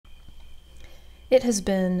It has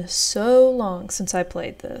been so long since I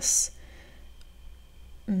played this.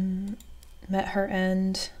 Met her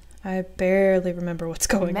end. I barely remember what's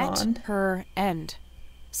going on. Met her end.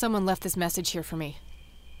 Someone left this message here for me.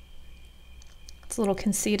 It's a little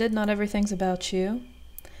conceited. Not everything's about you.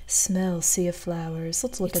 Smell sea of flowers.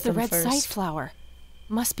 Let's look at them first. It's the red sightflower.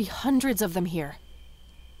 Must be hundreds of them here.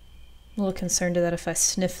 I'm a little concerned that if I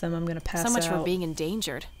sniff them, I'm going to pass out. So much for being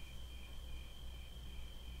endangered.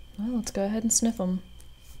 Well, let's go ahead and sniff them.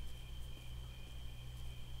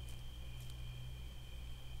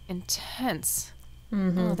 Intense.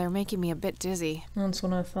 Oh, they're making me a bit dizzy. That's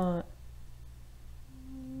what I thought.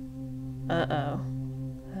 Uh-oh.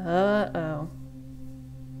 Uh-oh.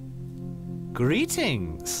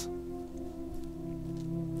 Greetings.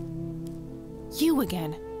 You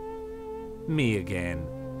again. Me again.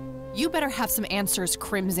 You better have some answers,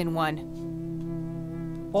 Crimson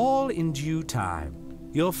One. All in due time.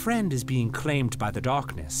 Your friend is being claimed by the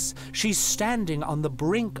darkness. She's standing on the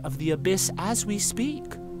brink of the abyss as we speak.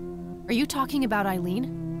 Are you talking about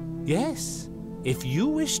Eileen? Yes. If you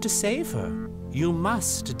wish to save her, you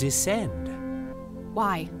must descend.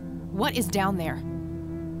 Why? What is down there?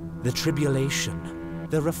 The tribulation,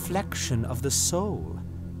 the reflection of the soul.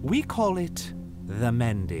 We call it the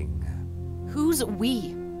mending. Who's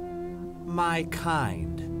we? My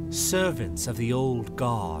kind, servants of the old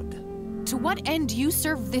god. To what end do you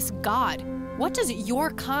serve this god? What does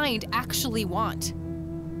your kind actually want?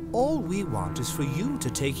 All we want is for you to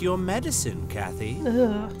take your medicine, Kathy.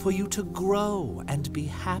 For you to grow and be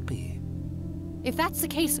happy. If that's the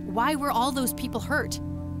case, why were all those people hurt?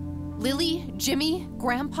 Lily, Jimmy,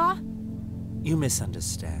 Grandpa? You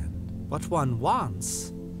misunderstand. What one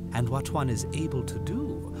wants and what one is able to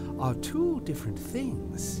do are two different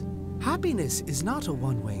things. Happiness is not a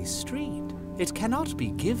one-way street. It cannot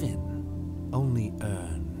be given, only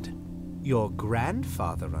earned. Your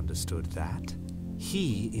grandfather understood that.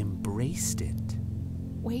 He embraced it.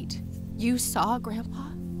 Wait, you saw Grandpa?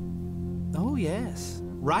 Oh yes,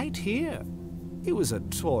 right here. He was a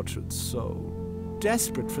tortured soul,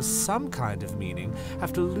 desperate for some kind of meaning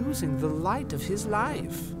after losing the light of his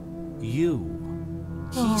life. You.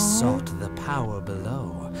 He sought the power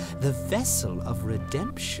below, the vessel of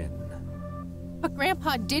redemption. But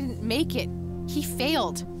Grandpa didn't make it. He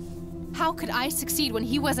failed. How could I succeed when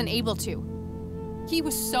he wasn't able to? He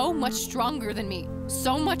was so much stronger than me,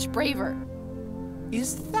 so much braver.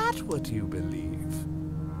 Is that what you believe?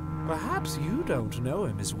 Perhaps you don't know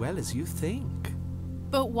him as well as you think.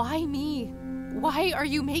 But why me? Why are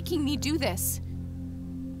you making me do this?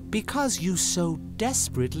 Because you so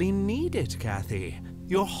desperately need it, Kathy.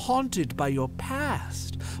 You're haunted by your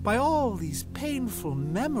past, by all these painful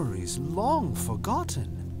memories long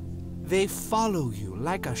forgotten. They follow you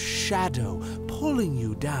like a shadow, pulling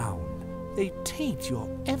you down. They taint your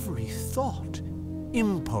every thought,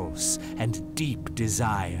 impulse, and deep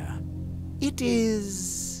desire. It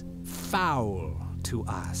is foul to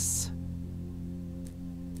us.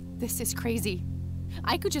 This is crazy.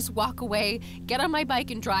 I could just walk away, get on my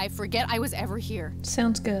bike and drive, forget I was ever here.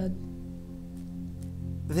 Sounds good.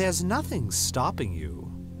 There's nothing stopping you.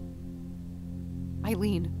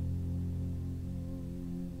 Eileen.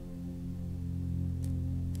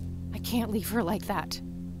 I can't leave her like that.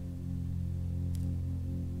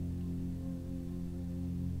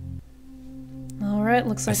 All right,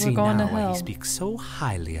 looks like we're going to hell. He speaks so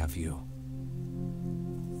highly of you.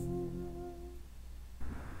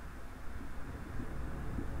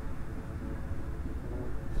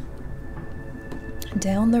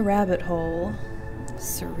 Down the rabbit hole.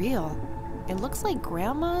 Surreal. It looks like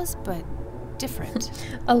Grandma's, but different.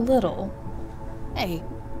 A little. Hey,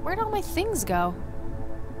 where'd all my things go?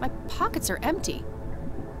 My pockets are empty.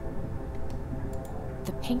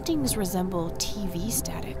 The paintings resemble TV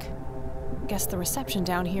static. Guess the reception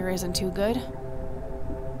down here isn't too good.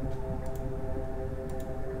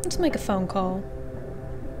 Let's make a phone call.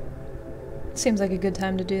 Seems like a good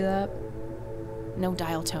time to do that. No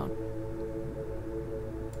dial tone.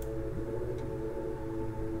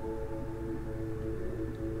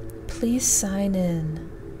 Please sign in.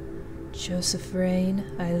 Joseph Rain,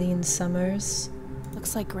 Eileen Summers.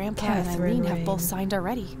 Looks like Grandpa Catherine and Eileen Rain. have both signed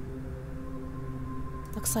already.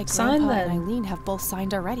 Looks like Sign Grandpa then. and Eileen have both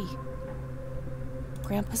signed already.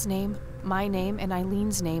 Grandpa's name, my name, and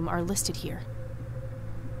Eileen's name are listed here.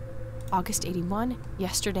 August 81,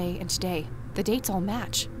 yesterday, and today. The dates all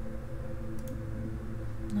match.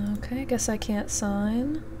 Okay, guess I can't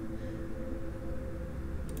sign.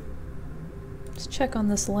 Let's check on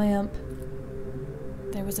this lamp.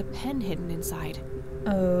 There was a pen hidden inside.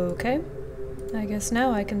 Okay. I guess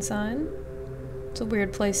now I can sign. It's a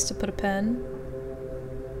weird place to put a pen.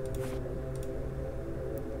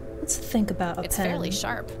 Let's think about a pen. It's fairly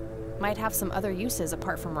sharp. Might have some other uses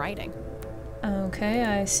apart from writing. Okay,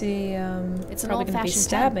 I see. It's an probably gonna be old-fashioned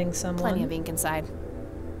stabbing pen. someone. Plenty of ink inside.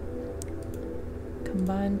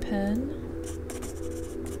 Combined pen.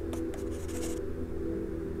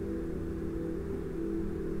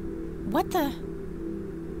 What the?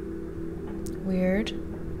 Weird.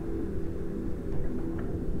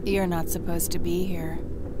 You're not supposed to be here.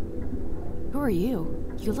 Who are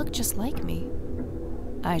you? You look just like me.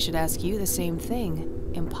 I should ask you the same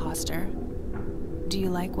thing, imposter. Do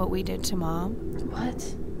you like what we did to Mom?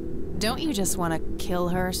 What? Don't you just want to kill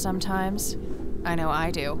her sometimes? I know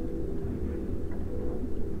I do.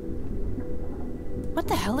 What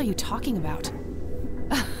the hell are you talking about?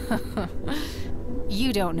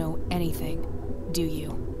 You don't know anything, do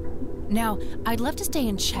you? Now, I'd love to stay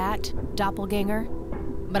and chat, doppelganger,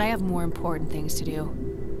 but I have more important things to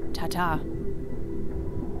do. Ta-ta.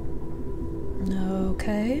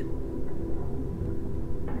 Okay.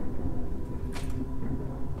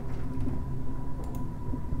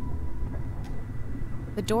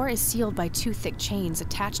 The door is sealed by 2 thick chains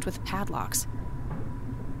attached with padlocks.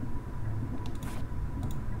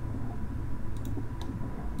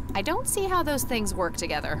 I don't see how those things work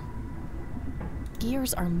together.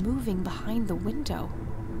 Gears are moving behind the window.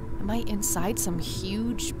 Am I inside some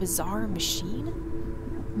huge, bizarre machine?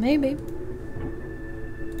 Maybe.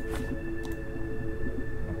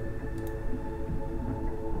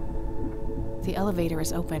 The elevator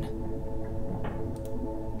is open.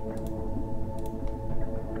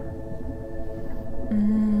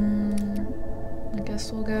 I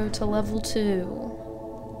guess we'll go to level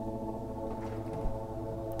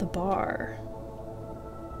 2. The bar.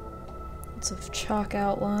 Lots of chalk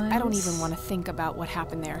outlines. I don't even want to think about what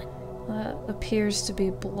happened there. That appears to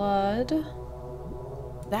be blood.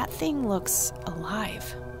 That thing looks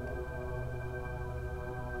alive.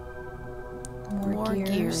 More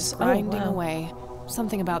gears grinding away.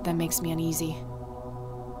 Something about them makes me uneasy.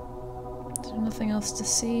 Is there nothing else to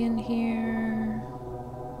see in here?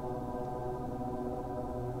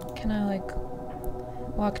 Can I, like,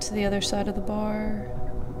 walk to the other side of the bar?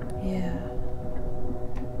 Yeah.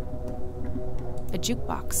 A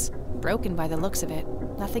jukebox. Broken by the looks of it.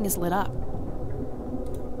 Nothing is lit up.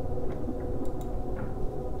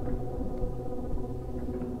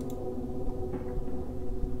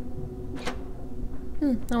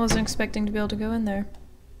 I wasn't expecting to be able to go in there.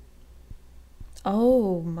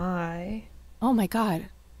 Oh my. Oh my god.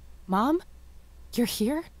 Mom? You're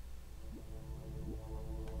here?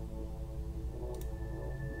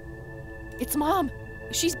 It's Mom!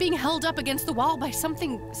 She's being held up against the wall by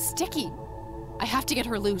something sticky. I have to get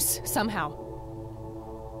her loose, somehow.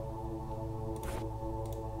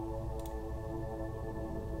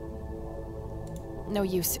 No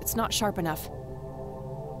use, it's not sharp enough.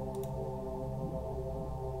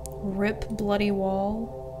 Rip bloody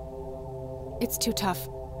wall. It's too tough.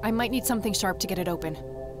 I might need something sharp to get it open.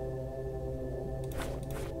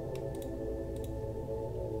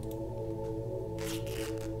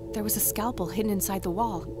 There was a scalpel hidden inside the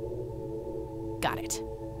wall. Got it.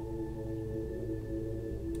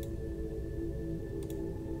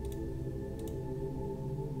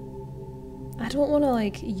 I don't want to,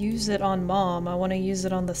 like, use it on Mom. I want to use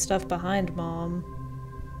it on the stuff behind Mom.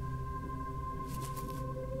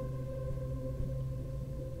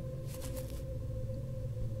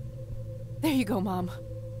 There you go, Mom.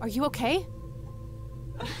 Are you okay?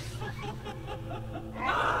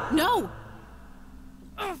 No!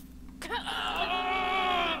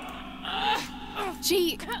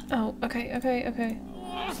 Gee! Oh, okay.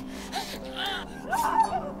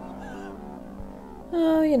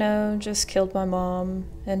 Oh, you know, just killed my mom.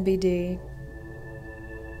 NBD.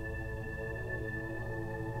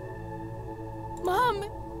 Mom!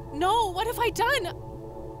 No, what have I done?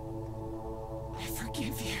 I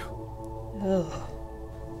forgive you. Ugh.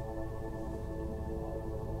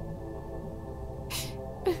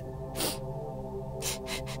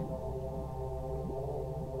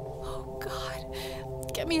 Oh, God.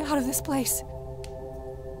 Get me out of this place.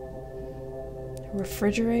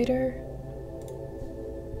 Refrigerator?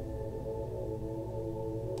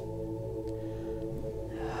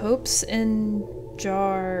 Hopes in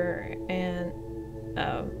jar and...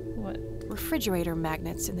 what? Refrigerator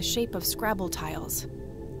magnets in the shape of Scrabble tiles.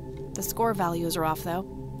 The score values are off,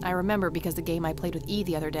 though. I remember because the game I played with E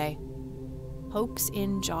the other day. Hopes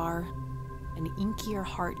in jar, an inkier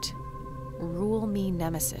heart, rule me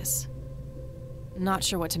nemesis. Not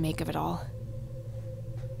sure what to make of it all.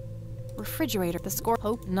 Refrigerator, the score,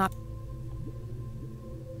 hope not.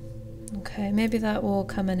 Okay, maybe that will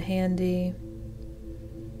come in handy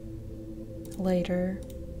later.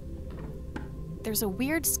 There's a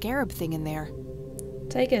weird scarab thing in there.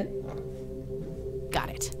 Take it. Got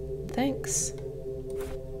it. Thanks.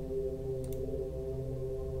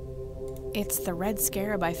 It's the red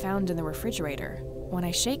scarab I found in the refrigerator. When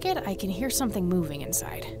I shake it, I can hear something moving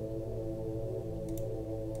inside.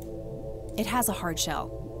 It has a hard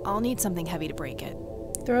shell. I'll need something heavy to break it.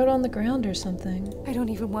 Throw it on the ground or something. I don't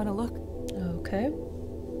even want to look. Okay.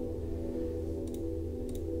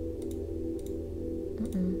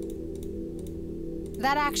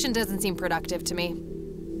 That action doesn't seem productive to me.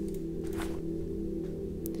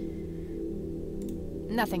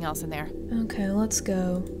 Nothing else in there. Okay, let's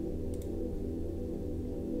go.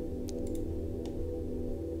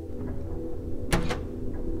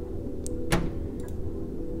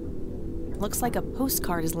 Looks like a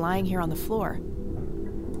postcard is lying here on the floor.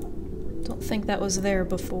 Don't think that was there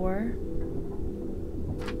before.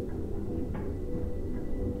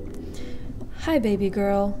 Hi, baby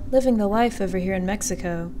girl. Living the life over here in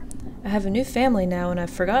Mexico. I have a new family now and I've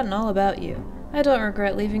forgotten all about you. I don't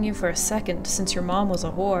regret leaving you for a second since your mom was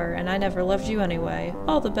a whore and I never loved you anyway.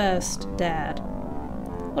 All the best, Dad.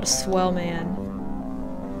 What a swell man.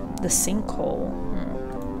 The sinkhole.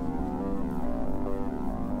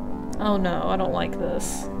 Oh no, I don't like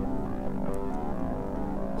this.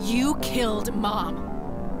 You killed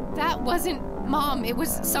Mom. That wasn't Mom, it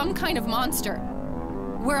was some kind of monster.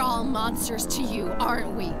 We're all monsters to you,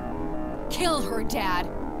 aren't we? Kill her, Dad.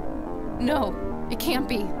 No, it can't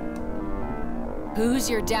be. Who's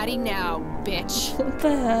your daddy now, bitch? What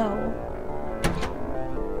the hell?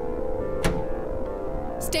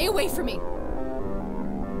 Stay away from me.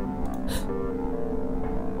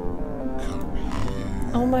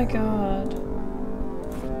 Oh my god.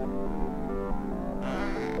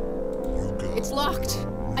 It's locked.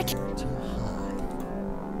 I can't.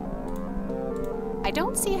 I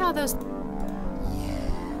don't see how those...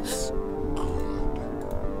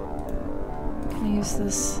 Can I use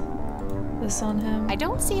this on him? I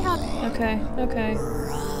don't see how... Okay, okay.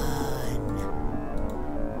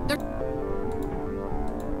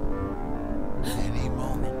 Any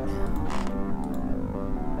moment now.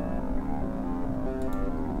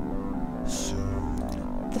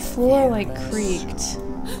 Soon. The floor like creaked.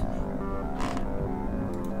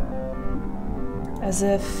 As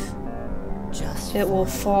if Just it will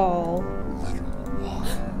fall.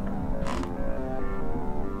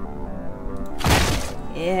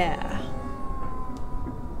 Yeah.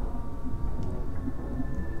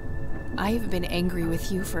 I've been angry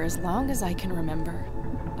with you for as long as I can remember.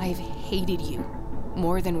 I've hated you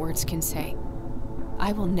more than words can say.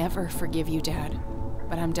 I will never forgive you, Dad,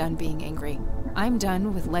 but I'm done being angry. I'm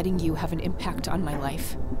done with letting you have an impact on my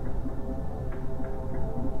life.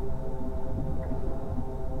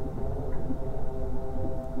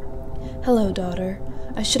 Hello, daughter.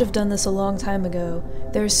 I should have done this a long time ago.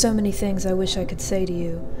 There are so many things I wish I could say to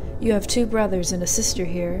you. You have 2 brothers and a sister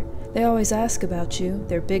here. They always ask about you,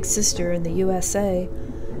 their big sister in the USA.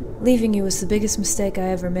 Leaving you was the biggest mistake I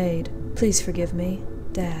ever made. Please forgive me,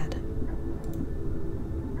 Dad.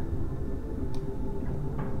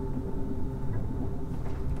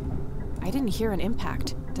 I didn't hear an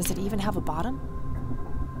impact. Does it even have a bottom?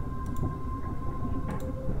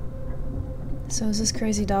 So is this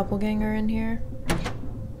crazy doppelganger in here?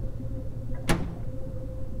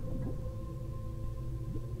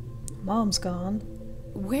 Mom's gone.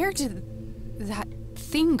 Where did that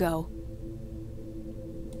thing go?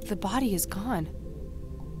 The body is gone.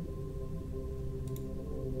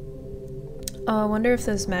 I wonder if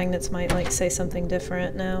those magnets might, like, say something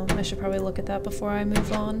different now. I should probably look at that before I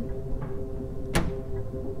move on.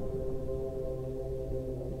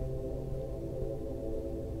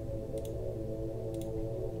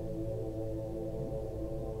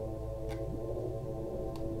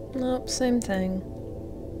 Nope, same thing.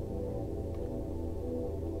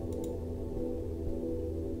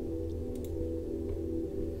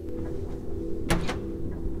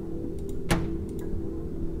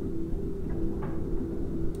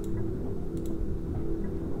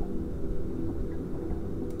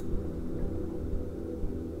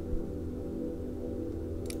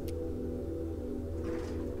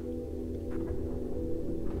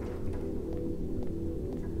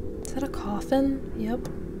 Is that a coffin? Yep.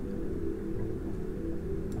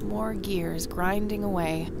 More gears grinding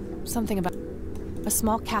away. Something about... A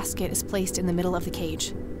small casket is placed in the middle of the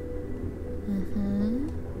cage.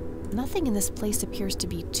 Nothing in this place appears to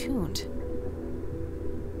be tuned.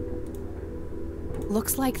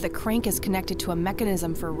 Looks like the crank is connected to a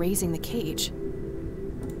mechanism for raising the cage.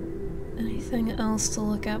 Anything else to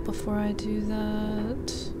look at before I do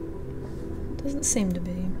that? Doesn't seem to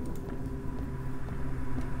be.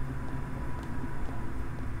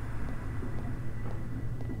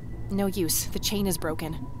 No use. The chain is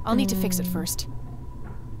broken. I'll need to fix it first.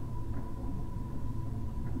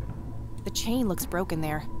 The chain looks broken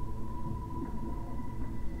there.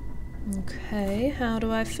 Okay, how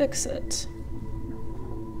do I fix it?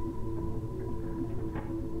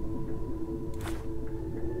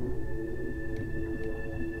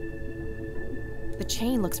 The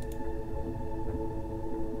chain looks...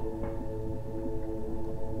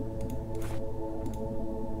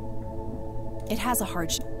 It has a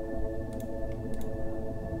hard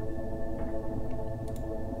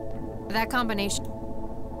That combination...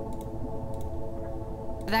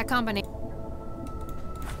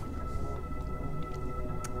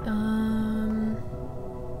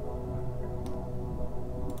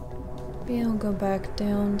 Maybe I'll go back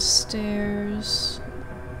downstairs.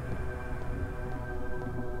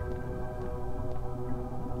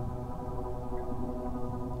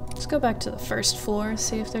 Let's go back to the first floor,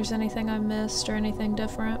 see if there's anything I missed or anything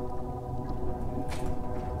different.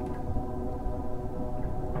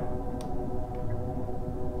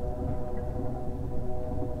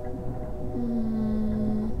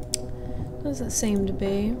 Doesn't seem to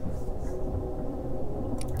be.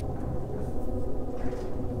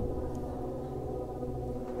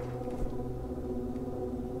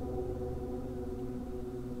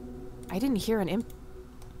 I didn't hear an imp...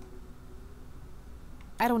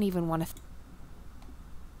 I don't even want to...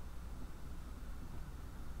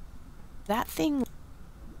 That thing...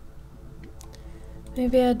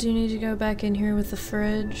 Maybe I do need to go back in here with the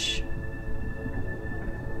fridge.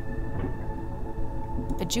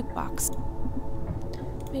 The jukebox.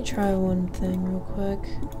 Let me try one thing real quick.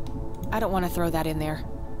 I don't want to throw that in there.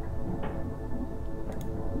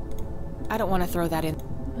 I don't want to throw that in.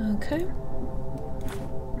 Okay.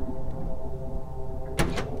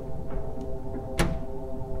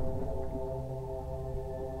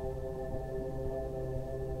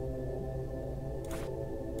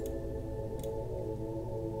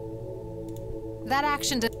 That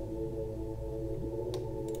action did...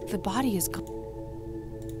 The body is...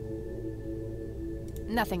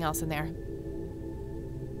 Nothing else in there.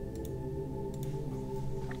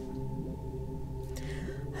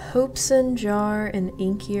 Hopes in jar and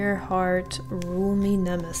inkier heart rule me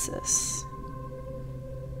nemesis.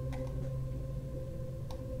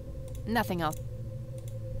 Nothing else.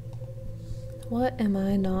 What am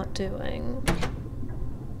I not doing?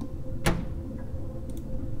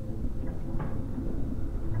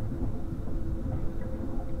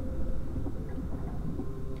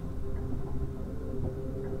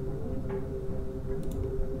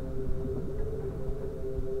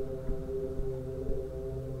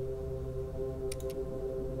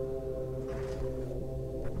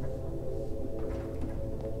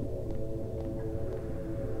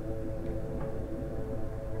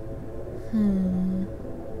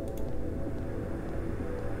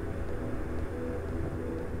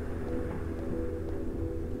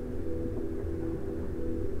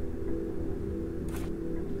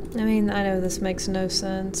 I mean, I know this makes no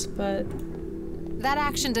sense, but... That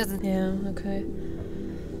action doesn't... Yeah, okay.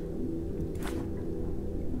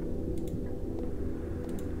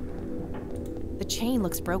 The chain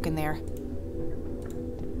looks broken there.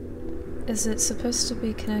 Is it supposed to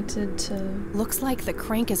be connected to... Looks like the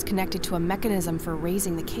crank is connected to a mechanism for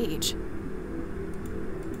raising the cage.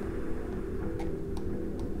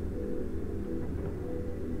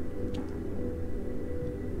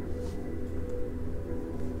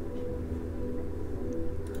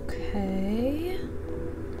 Okay.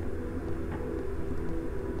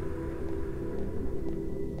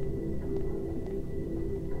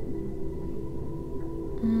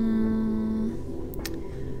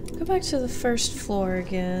 Go back to the first floor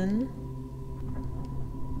again.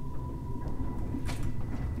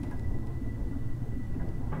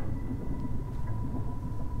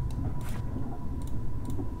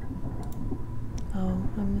 Oh,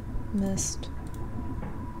 I missed.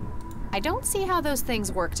 I don't see how those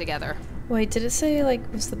things work together. Wait, did it say,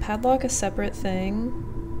 like, was the padlock a separate thing?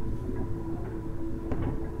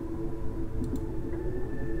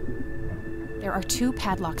 There are two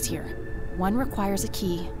padlocks here. One requires a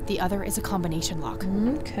key, the other is a combination lock.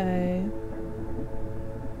 Okay.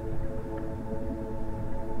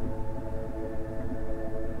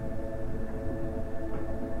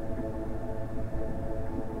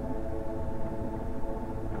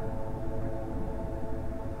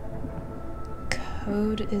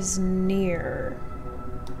 Code is near.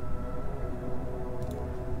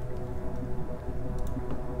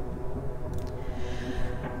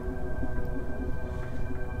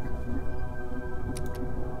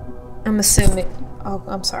 I'm assuming... Oh,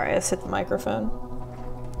 I'm sorry, I just hit the microphone.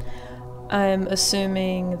 I'm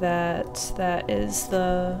assuming that that is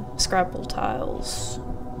the Scrabble tiles.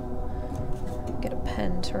 Get a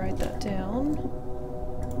pen to write that down.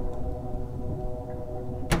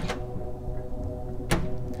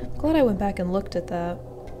 I'm glad I went back and looked at that.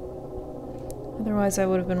 Otherwise I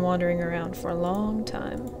would have been wandering around for a long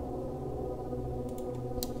time.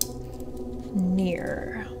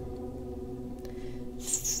 Near.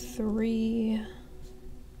 3,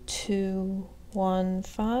 2, 1,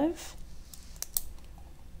 5.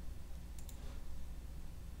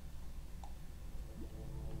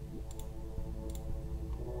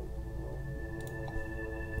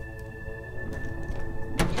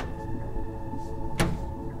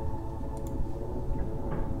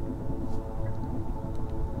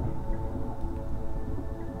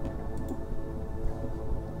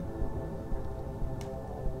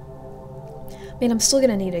 I mean, I'm still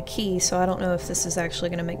gonna need a key, so I don't know if this is actually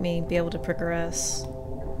gonna make me be able to progress.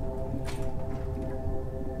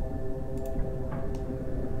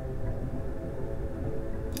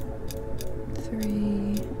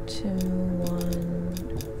 Three, 2,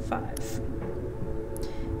 1, 5.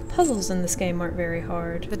 Puzzles in this game aren't very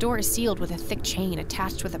hard. The door is sealed with a thick chain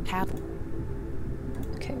attached with a padlock.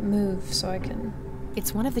 Okay, move so I can...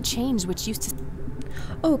 It's one of the chains which used to...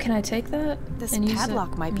 Oh, can I take that? This and use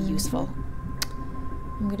padlock it? might be useful.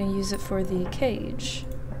 I'm gonna use it for the cage.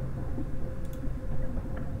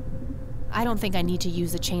 I don't think I need to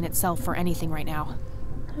use the chain itself for anything right now.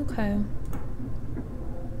 Okay.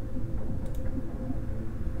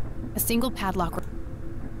 A single padlock...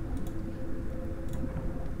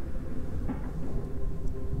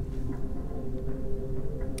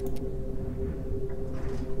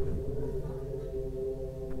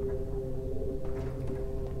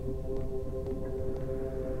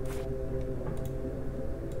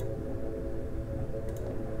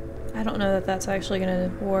 I don't know that that's actually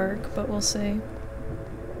gonna work, but we'll see.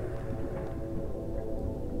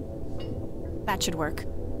 That should work.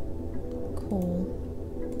 Cool.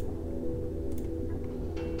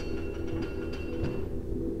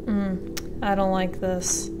 I don't like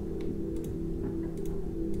this.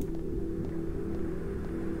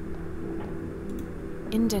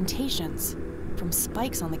 Indentations from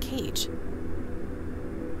spikes on the cage.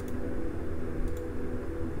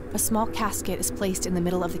 A small casket is placed in the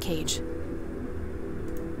middle of the cage.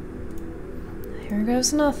 Here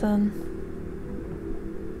goes nothing.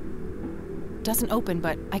 Doesn't open,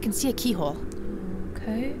 but I can see a keyhole.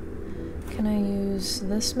 Okay. Can I use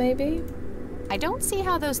this maybe? I don't see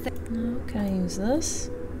how those No. Can I use this?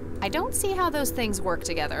 I don't see how those things work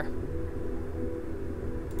together.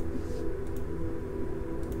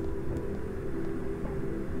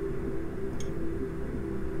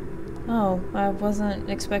 Oh, I wasn't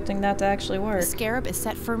expecting that to actually work. The scarab is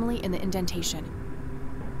set firmly in the indentation.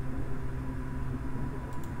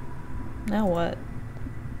 Now what?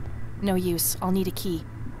 No use. I'll need a key.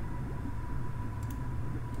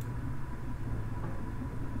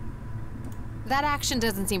 That action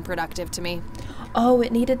doesn't seem productive to me. Oh,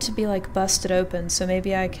 it needed to be like busted open, so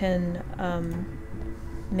maybe I can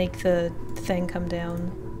make the thing come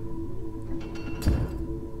down.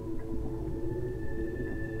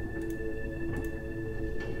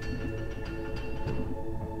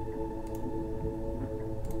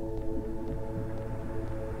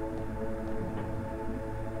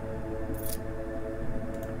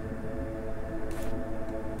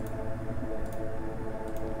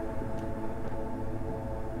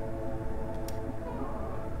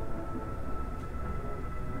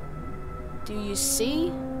 Do you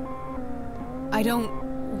see? I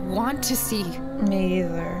don't want to see. Me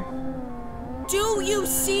either. Do you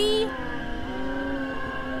see?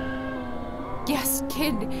 Yes,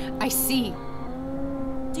 kid, I see.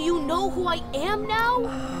 Do you know who I am now?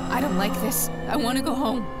 I don't like this. I want to go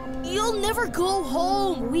home. You'll never go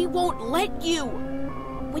home. We won't let you.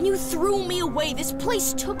 When you threw me away, this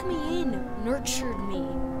place took me in, nurtured me.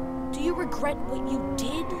 Do you regret what you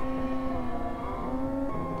did?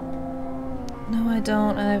 No, I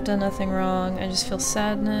don't. I've done nothing wrong. I just feel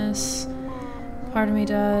sadness. Part of me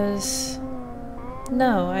does.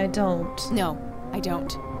 No, I don't. No, I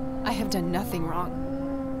don't. I have done nothing wrong.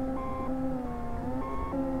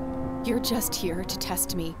 You're just here to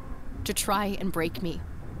test me, to try and break me.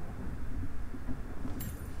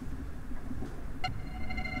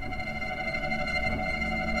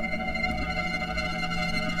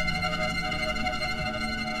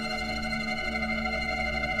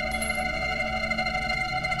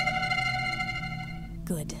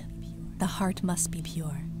 Good. The heart must be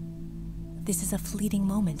pure. This is a fleeting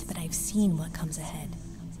moment, but I've seen what comes ahead.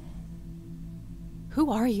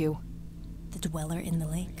 Who are you? The dweller in the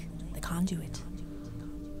lake, the conduit.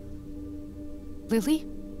 Lily?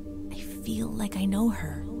 I feel like I know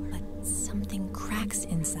her, but something cracks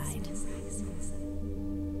inside.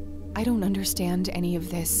 I don't understand any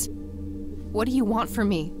of this. What do you want from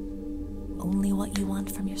me? Only what you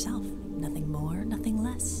want from yourself. Nothing more, nothing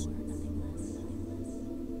less.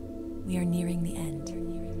 We are nearing the end.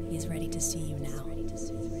 He is ready to see you now.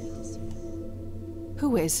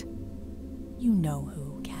 Who is? You know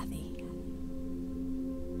who, Kathy.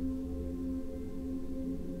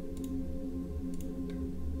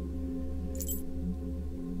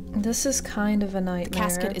 This is kind of a The nightmare.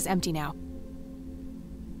 casket is empty now.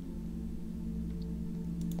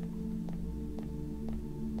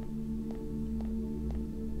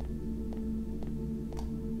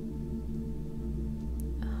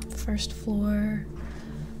 First floor.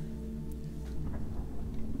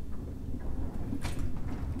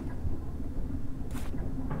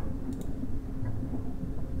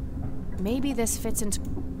 Maybe this fits into...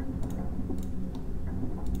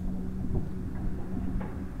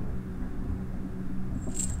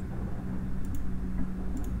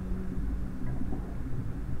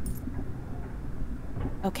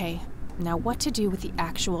 Okay, now what to do with the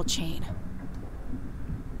actual chain?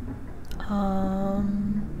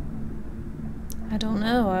 I don't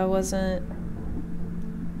know. I wasn't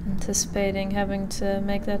anticipating having to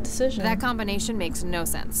make that decision. That combination makes no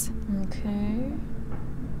sense. Okay.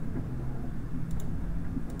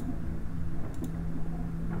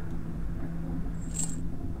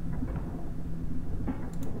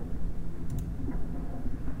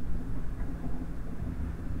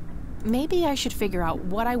 Maybe I should figure out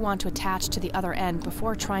what I want to attach to the other end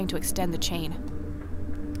before trying to extend the chain.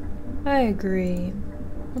 I agree.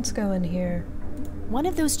 Let's go in here. One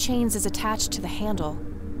of those chains is attached to the handle.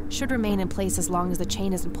 Should remain in place as long as the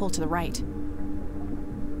chain isn't pulled to the right.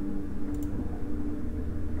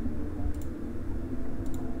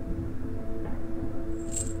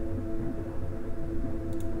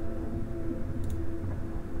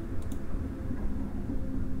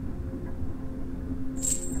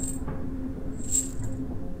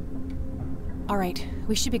 All right,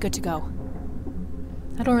 we should be good to go.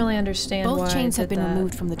 I don't really understand why Both chains I have did been that.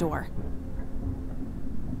 removed from the door.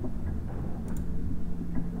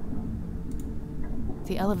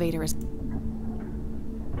 The elevator is...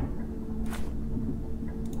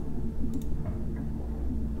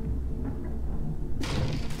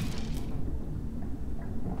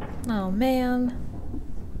 Oh, man.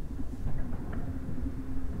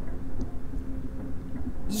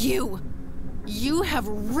 You have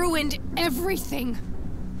ruined everything!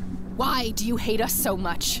 Why do you hate us so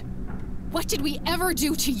much? What did we ever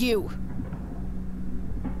do to you?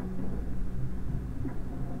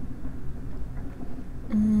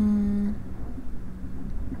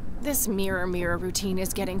 This mirror routine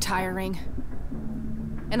is getting tiring.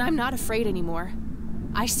 And I'm not afraid anymore.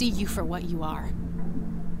 I see you for what you are.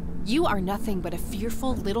 You are nothing but a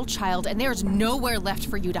fearful little child, and there's nowhere left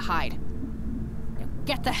for you to hide. Now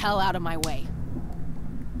get the hell out of my way.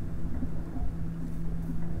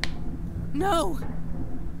 No!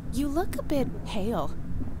 You look a bit pale.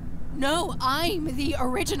 No, I'm the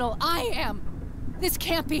original. I am! This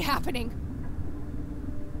can't be happening.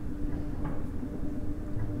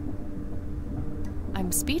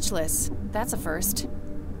 I'm speechless. That's a first.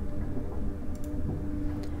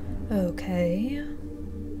 Okay.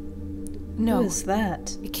 No, Who is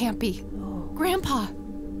that? it can't be. Oh. Grandpa!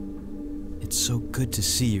 It's so good to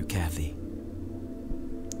see you, Kathy.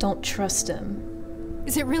 Don't trust him.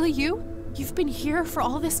 Is it really you? You've been here for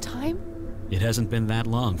all this time? It hasn't been that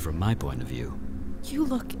long from my point of view. You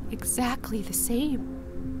look exactly the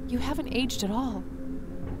same. You haven't aged at all.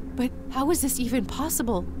 But how is this even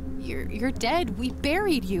possible? You're dead. We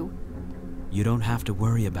buried you. You don't have to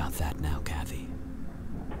worry about that now, Kathy.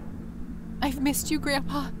 I've missed you,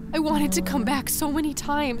 Grandpa. I wanted to come back so many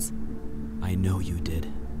times. I know you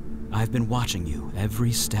did. I've been watching you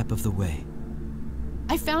every step of the way.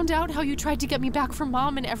 I found out how you tried to get me back from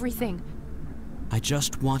Mom and everything. I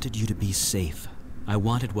just wanted you to be safe. I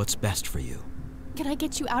wanted what's best for you. Can I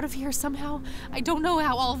get you out of here somehow? I don't know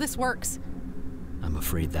how all this works. I'm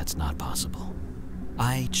afraid that's not possible.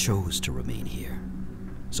 I chose to remain here,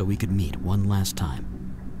 so we could meet one last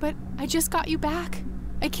time. But I just got you back.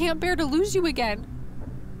 I can't bear to lose you again.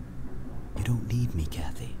 You don't need me,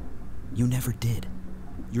 Kathy. You never did.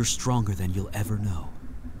 You're stronger than you'll ever know.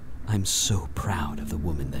 I'm so proud of the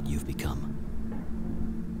woman that you've become.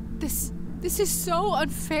 This is so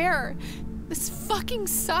unfair. This fucking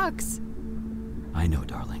sucks. I know,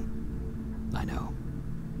 darling. I know.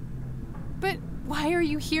 But why are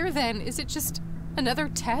you here then? Is it just another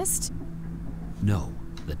test? No,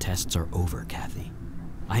 The tests are over, Kathy.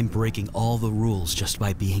 I'm breaking all the rules just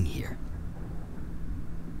by being here.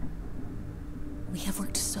 We have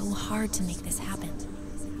worked so hard to make this happen.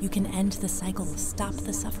 You can end the cycle, stop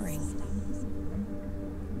the suffering.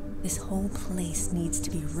 This whole place needs to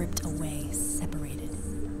be ripped away, separated.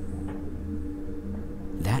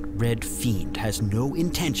 That red fiend has no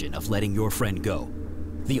intention of letting your friend go.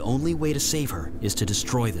 The only way to save her is to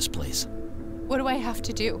destroy this place. What do I have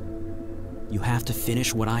to do? You have to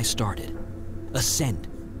finish what I started. Ascend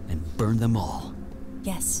and burn them all.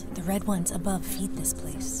 Yes, the red ones above feed this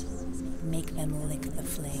place. Make them lick the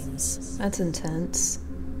flames. That's intense.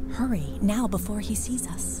 Hurry, now before he sees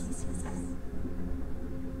us.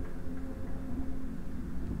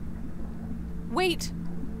 Wait!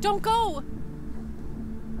 Don't go!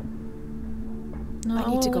 No, I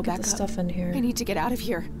need to go look at back the up. stuff in here. I need to get out of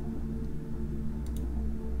here.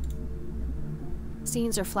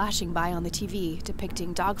 Scenes are flashing by on the TV,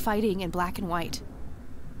 depicting dogfighting in black and white.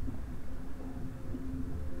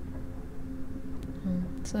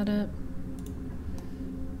 Is that it?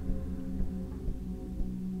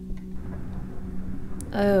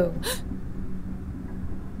 Oh.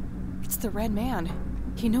 It's the Red Man.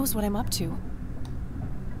 He knows what I'm up to.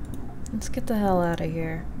 Let's get the hell out of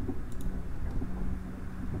here.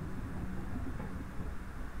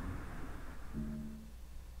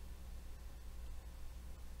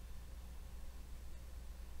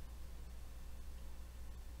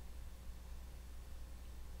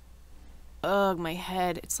 Ugh, my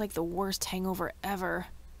head. It's like the worst hangover ever.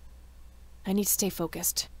 I need to stay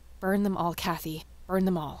focused. Burn them all, Kathy. Burn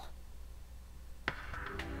them all.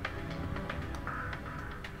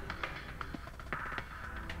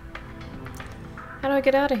 How do I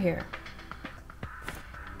get out of here?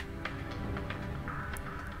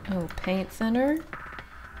 Oh, paint thinner?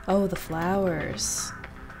 Oh, the flowers.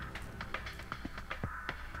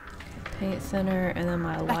 Okay, paint thinner and then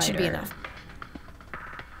my lighter. That should be enough.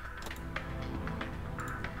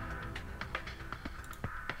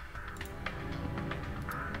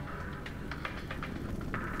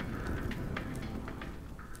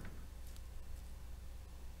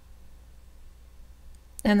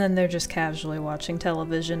 And then they're just casually watching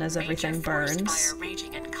television as everything burns. Forest fire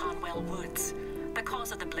raging in Conwell Woods. The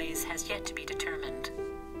cause of the blaze has yet to be determined.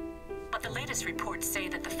 But the latest reports say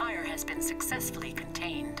that the fire has been successfully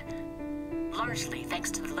contained. Largely thanks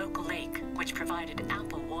to the local lake, which provided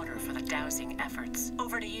ample water for the dousing efforts.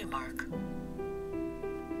 Over to you, Mark.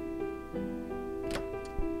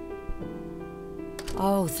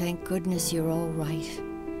 Oh, thank goodness you're all right.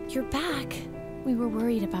 You're back. We were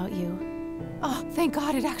worried about you. Oh, thank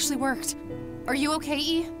God it actually worked. Are you okay,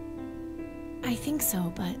 E? I think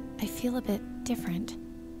so, but I feel a bit different.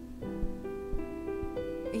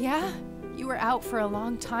 Yeah? You were out for a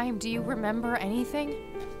long time. Do you remember anything?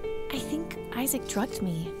 I think Isaac drugged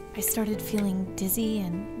me. I started feeling dizzy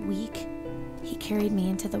and weak. He carried me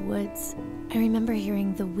into the woods. I remember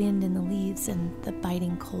hearing the wind in the leaves and the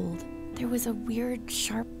biting cold. There was a weird,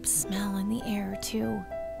 sharp smell in the air, too.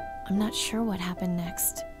 I'm not sure what happened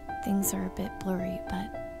next. Things are a bit blurry,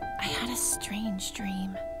 but I had a strange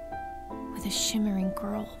dream with a shimmering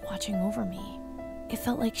girl watching over me. It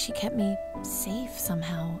felt like she kept me safe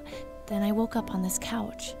somehow. Then I woke up on this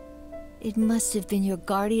couch. It must have been your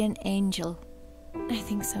guardian angel. I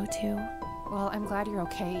think so too. Well, I'm glad you're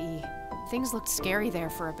okay, E. Things looked scary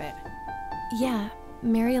there for a bit. Yeah,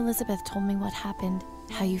 Mary Elizabeth told me what happened,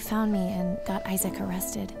 how you found me and got Isaac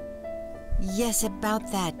arrested. Yes,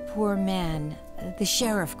 about that poor man. The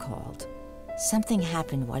sheriff called. Something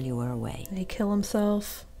happened while you were away. Did he kill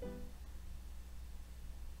himself?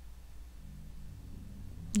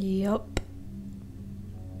 Yup.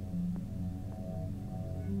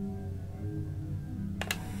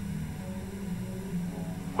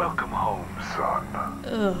 Welcome home, son.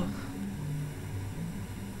 Ugh.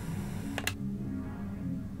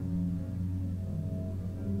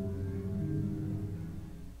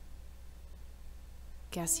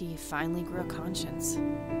 Guess he finally grew a conscience.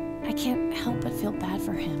 I can't help but feel bad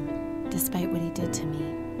for him, despite what he did to me.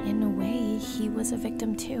 In a way, he was a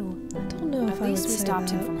victim too. I don't know if At I would least we say stopped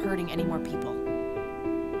him that. from hurting any more people.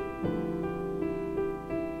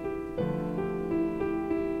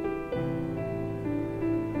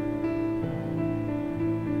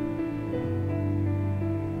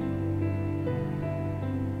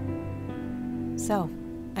 So,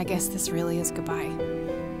 I guess this really is goodbye.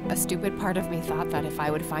 A stupid part of me thought that if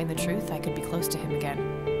I would find the truth, I could be close to him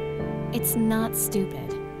again. It's not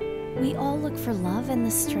stupid. We all look for love in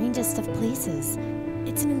the strangest of places.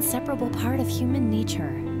 It's an inseparable part of human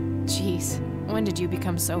nature. Jeez, when did you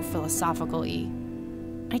become so philosophical, E?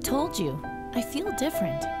 I told you. I feel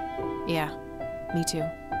different. Yeah, me too.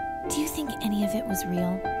 Do you think any of it was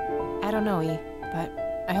real? I don't know, E, but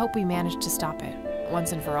I hope we managed to stop it,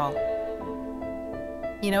 once and for all.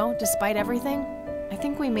 You know, despite everything, I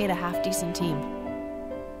think we made a half-decent team.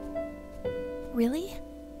 Really?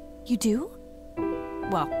 You do?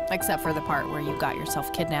 Well, except for the part where you got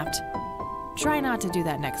yourself kidnapped. Try not to do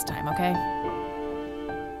that next time, okay?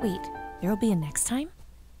 Wait, there'll be a next time?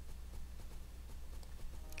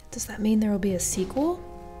 Does that mean there will be a sequel?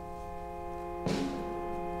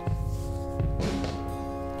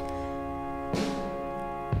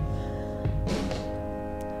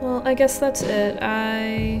 Well, I guess that's it.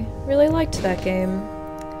 I really liked that game.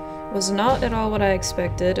 It was not at all what I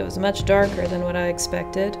expected. It was much darker than what I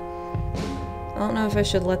expected. I don't know if I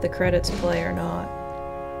should let the credits play or not.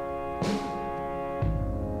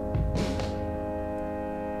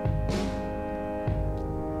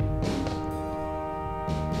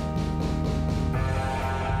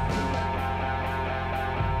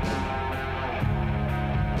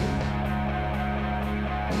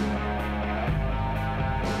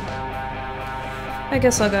 I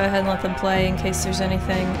guess I'll go ahead and let them play in case there's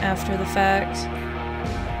anything after the fact.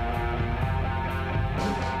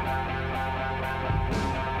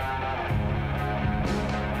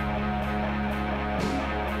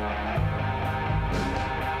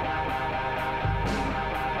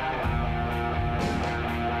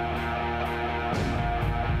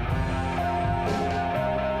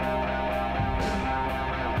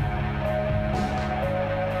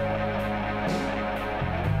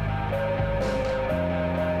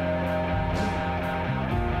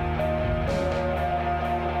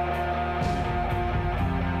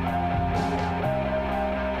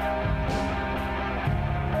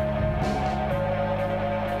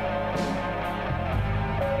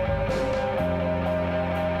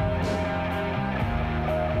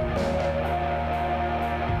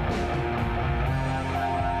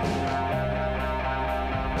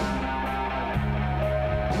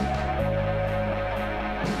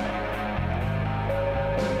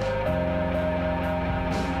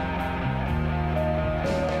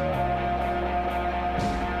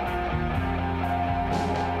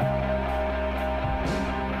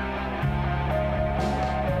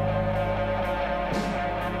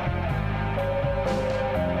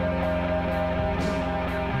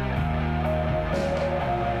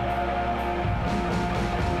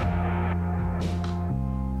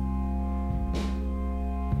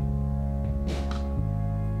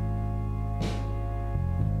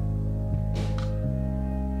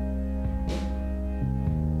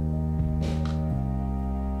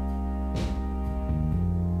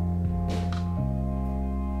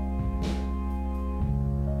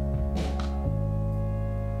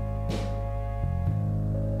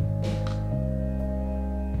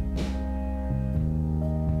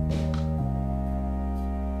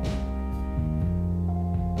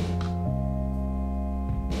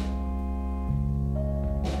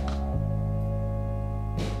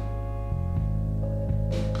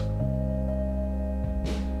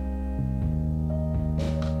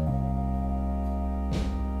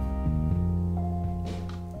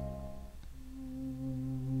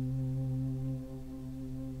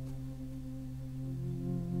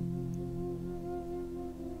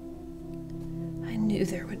 I knew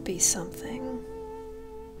there would be something.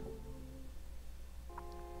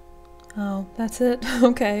 Oh, that's it?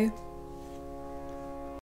 Okay.